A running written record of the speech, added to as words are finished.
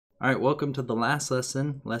Alright, welcome to the last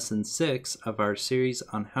lesson, lesson 6 of our series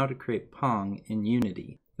on how to create Pong in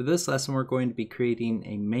Unity. For this lesson, we're going to be creating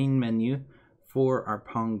a main menu for our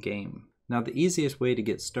Pong game. Now, the easiest way to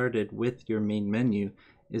get started with your main menu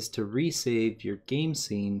is to resave your game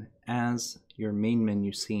scene as your main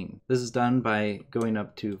menu scene. This is done by going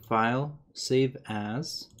up to File, Save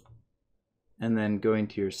As, and then going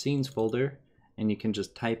to your Scenes folder, and you can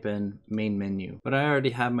just type in main menu. But I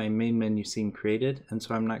already have my main menu scene created, and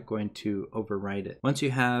so I'm not going to overwrite it. Once you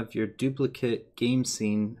have your duplicate game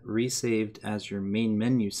scene resaved as your main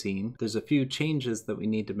menu scene, there's a few changes that we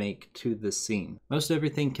need to make to this scene. Most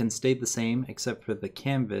everything can stay the same except for the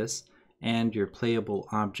canvas and your playable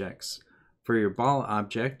objects. For your ball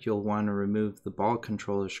object, you'll want to remove the ball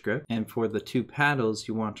controller script, and for the two paddles,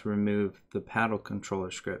 you want to remove the paddle controller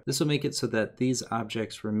script. This will make it so that these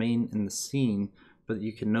objects remain in the scene, but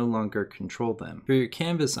you can no longer control them. For your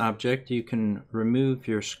canvas object, you can remove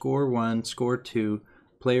your score 1, score 2,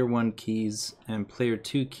 player 1 keys, and player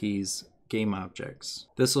 2 keys game objects.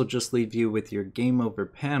 This will just leave you with your game over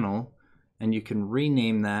panel, and you can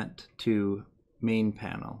rename that to main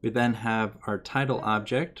panel. We then have our title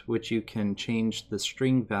object, which you can change the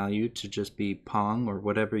string value to just be Pong or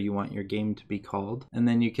whatever you want your game to be called. And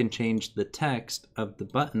then you can change the text of the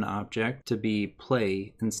button object to be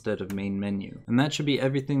play instead of main menu. And that should be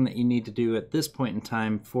everything that you need to do at this point in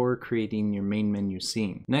time for creating your main menu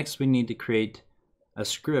scene. Next, we need to create a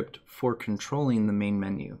script for controlling the main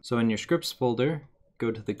menu. So in your scripts folder, go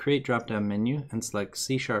to the create drop-down menu and select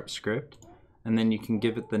C# script, and then you can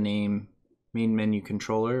give it the name main menu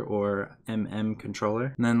controller or MM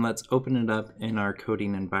controller. And then let's open it up in our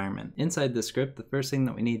coding environment. Inside the script, the first thing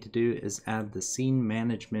that we need to do is add the scene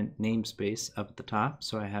management namespace up at the top.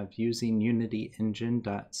 So I have using Unity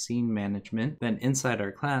engine.scene management. Then inside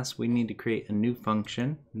our class, we need to create a new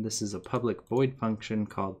function. This is a public void function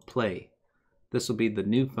called play. This will be the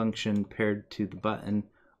new function paired to the button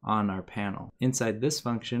on our panel. Inside this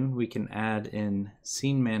function, we can add in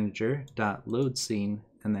scene manager.loadScene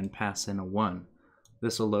and then pass in a 1.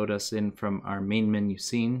 This will load us in from our main menu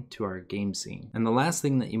scene to our game scene. And the last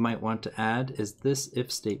thing that you might want to add is this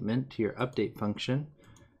if statement to your update function.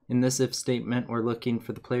 In this if statement, we're looking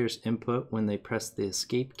for the player's input when they press the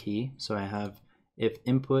escape key. So I have if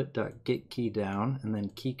input.getKeyDown and then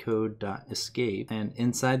keycode.escape, and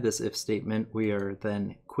inside this if statement we are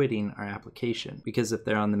then quitting our application, because if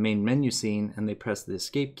they're on the main menu scene and they press the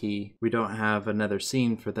escape key, we don't have another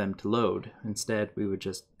scene for them to load. Instead, we would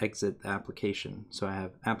just exit the application. So I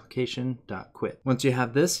have application.quit. Once you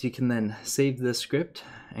have this, you can then save this script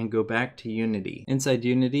and go back to Unity. Inside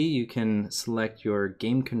Unity, you can select your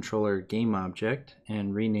game controller game object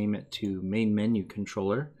and rename it to main menu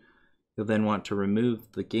controller. You'll then want to remove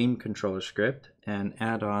the game controller script and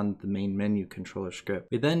add on the main menu controller script.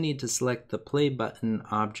 We then need to select the play button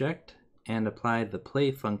object and apply the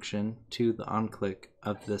play function to the on-click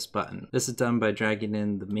of this button. This is done by dragging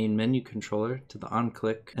in the main menu controller to the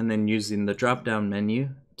on-click and then using the drop-down menu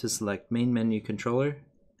to select main menu controller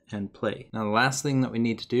and play. Now the last thing that we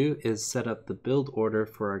need to do is set up the build order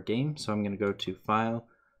for our game. So I'm going to go to File,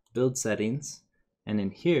 Build Settings, and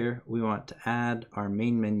in here, we want to add our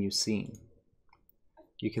main menu scene.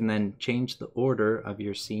 You can then change the order of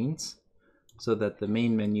your scenes so that the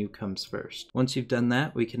main menu comes first. Once you've done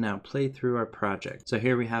that, we can now play through our project. So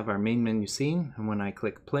here we have our main menu scene, and when I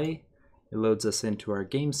click play, it loads us into our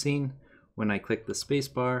game scene. When I click the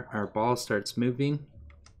spacebar, our ball starts moving.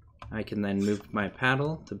 I can then move my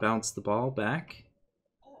paddle to bounce the ball back.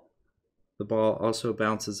 The ball also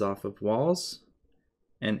bounces off of walls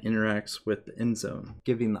and interacts with the end zone,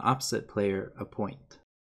 giving the opposite player a point.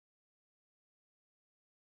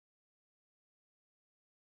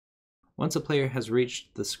 Once a player has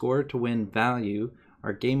reached the score to win value,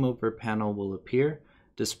 our game over panel will appear,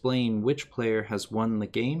 displaying which player has won the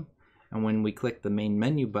game, and when we click the main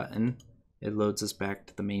menu button, it loads us back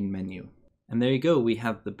to the main menu. And there you go, we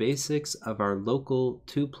have the basics of our local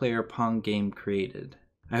 2-player Pong game created.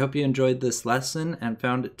 I hope you enjoyed this lesson and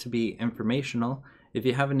found it to be informational. If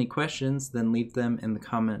you have any questions, then leave them in the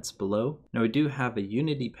comments below. Now we do have a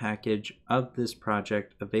Unity package of this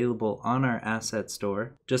project available on our asset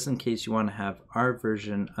store, just in case you want to have our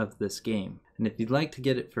version of this game. And if you'd like to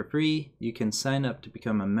get it for free, you can sign up to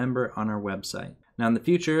become a member on our website. Now in the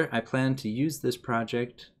future, I plan to use this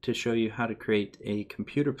project to show you how to create a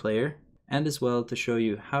computer player, and as well to show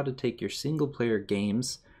you how to take your single player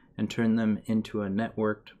games and turn them into a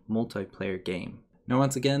networked multiplayer game. Now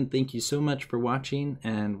once again, thank you so much for watching,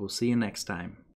 and we'll see you next time.